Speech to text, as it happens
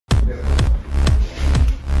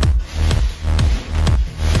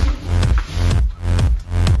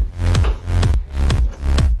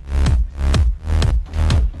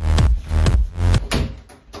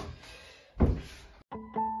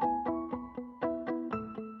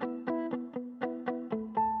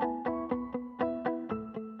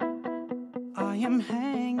am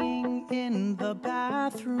hanging in the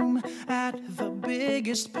bathroom at the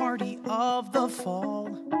biggest party of the fall.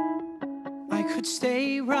 I could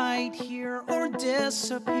stay right here or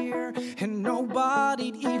disappear, and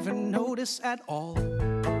nobody'd even notice at all.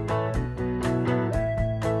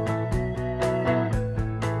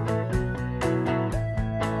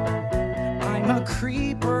 I'm a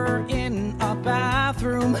creeper in a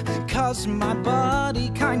bathroom, 'cause my buddy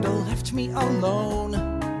kinda left me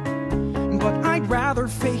alone. But I'd rather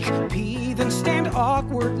fake pee than stand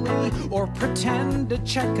awkwardly or pretend to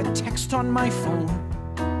check a text on my phone.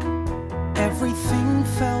 Everything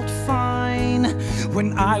felt fine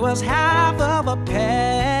when I was half of a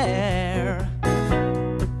pair.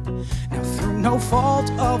 Now through no fault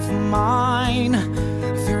of mine,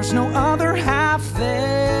 there's no other half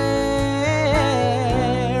there.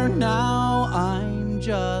 Now I'm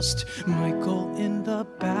just Michael in the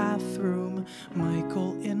bathroom,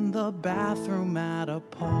 Michael in the bathroom at a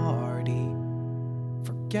party.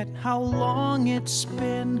 Forget how long it's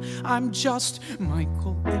been, I'm just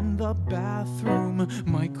Michael in the bathroom,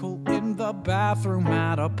 Michael in the bathroom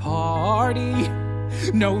at a party.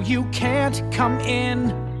 No, you can't come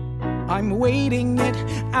in, I'm waiting it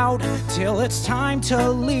out till it's time to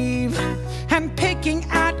leave, and picking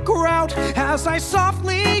at grout as I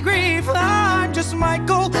softly grieve. I'm just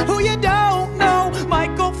Michael, who you don't know,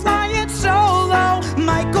 Michael flying solo,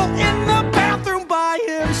 Michael in the bathroom by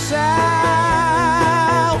himself,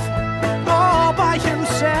 all by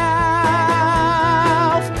himself.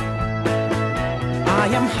 I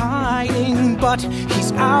am hiding, but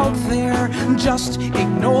he's out there, just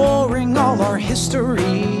ignoring all our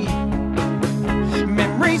history.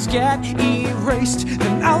 Memories get erased,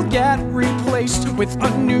 then I'll get replaced with a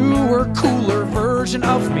newer, cooler version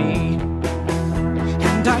of me.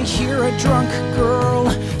 And I hear a drunk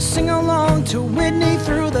girl sing along to Whitney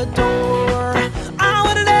through the door. I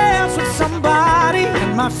wanna dance with somebody,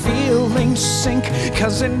 and my feelings sink,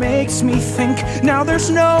 'cause it makes me think now there's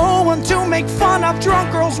no one to make fun of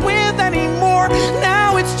drunk girls with anymore.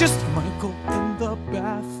 Now it's just Michael in the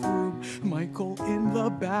bathroom, Michael in the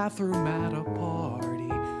bathroom at a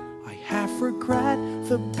party. I half regret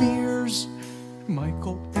the beers,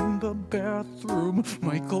 Michael in the bathroom,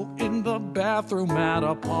 Michael in the bathroom at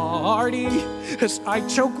a party. As I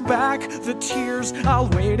choke back the tears, I'll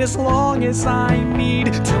wait as long as I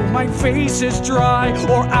need till my face is dry,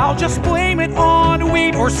 or I'll just blame it on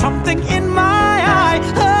weed or something in my eye.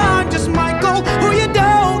 I'm just Michael, who you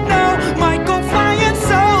don't know, Michael flying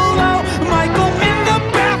solo, Michael in the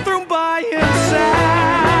bathroom by himself.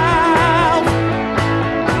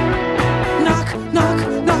 Knock, knock,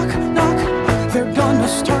 knock, knock, they're gonna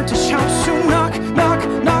start to shout soon. Knock, knock,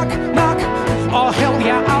 knock, knock, oh hell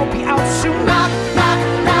yeah, I'll be out soon. Knock, knock,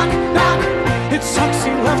 knock, knock, it sucks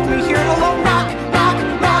he left me here alone. Knock, knock,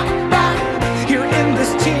 knock, knock, here in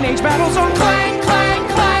this teenage battle zone. Clang, clang,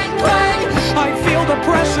 clang, clang, I feel the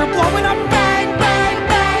pressure blowing up. Bang, bang,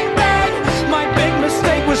 bang, bang, my big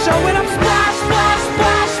mistake was showing up. Splash, splash,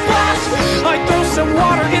 splash, splash, I throw some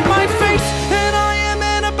water in my face, and I am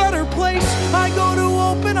in a better place. I go to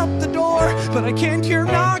open up the door, but I can't hear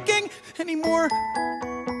knocking anymore.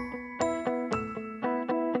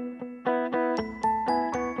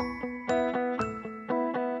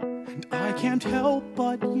 And I can't help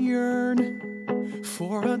but yearn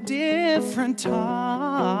for a different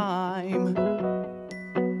time.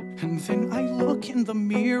 And then I look in the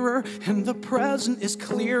mirror, and the present is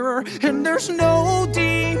clearer, and there's no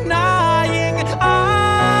denying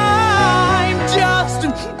I'm just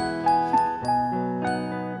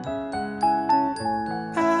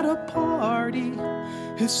at a party.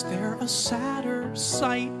 Is there a sadder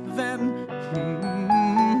sight than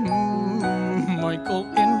Michael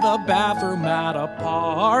in the bathroom at a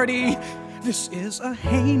party? This is a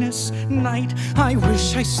heinous night. I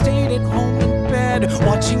wish I stayed at home in bed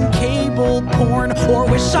watching cable porn, or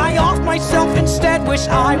wish I offed myself instead. Wish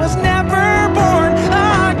I was never born.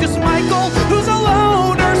 I'm just Michael, who's a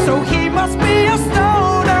loner, so he must be a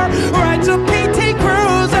stoner. Rides a PT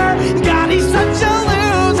Cruiser, God, he's such a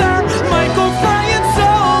loser. Michael flying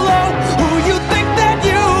solo, who you think that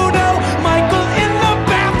you know? Michael in the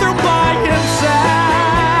bathroom by himself,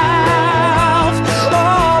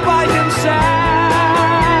 all by himself,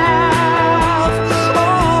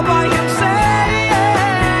 all by himself.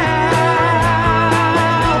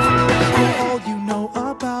 All you know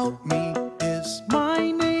about me is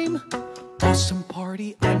my name. Awesome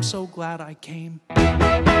party, I'm so glad I came.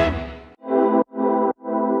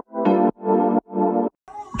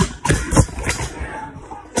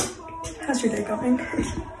 How's your day going?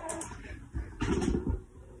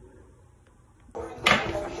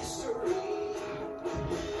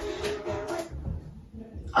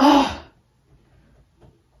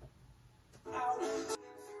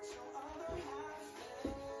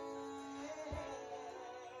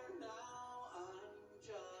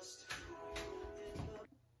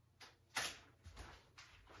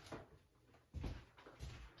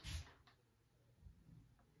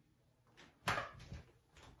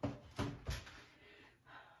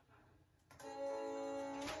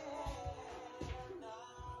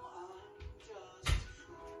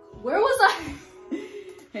 Where was I?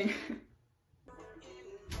 Hang on.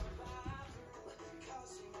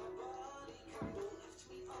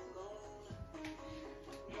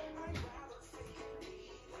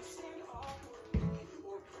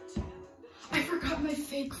 I forgot my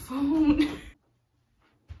fake phone.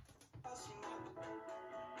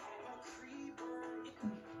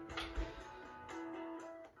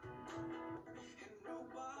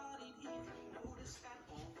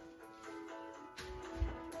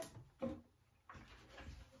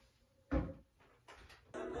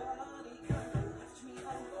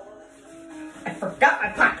 I forgot my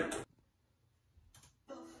pocket.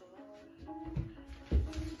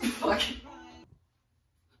 Fuck.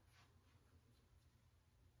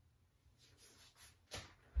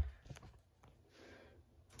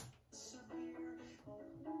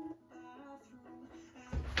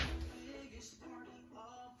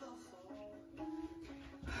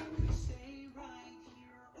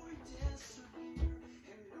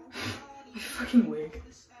 My fucking wig.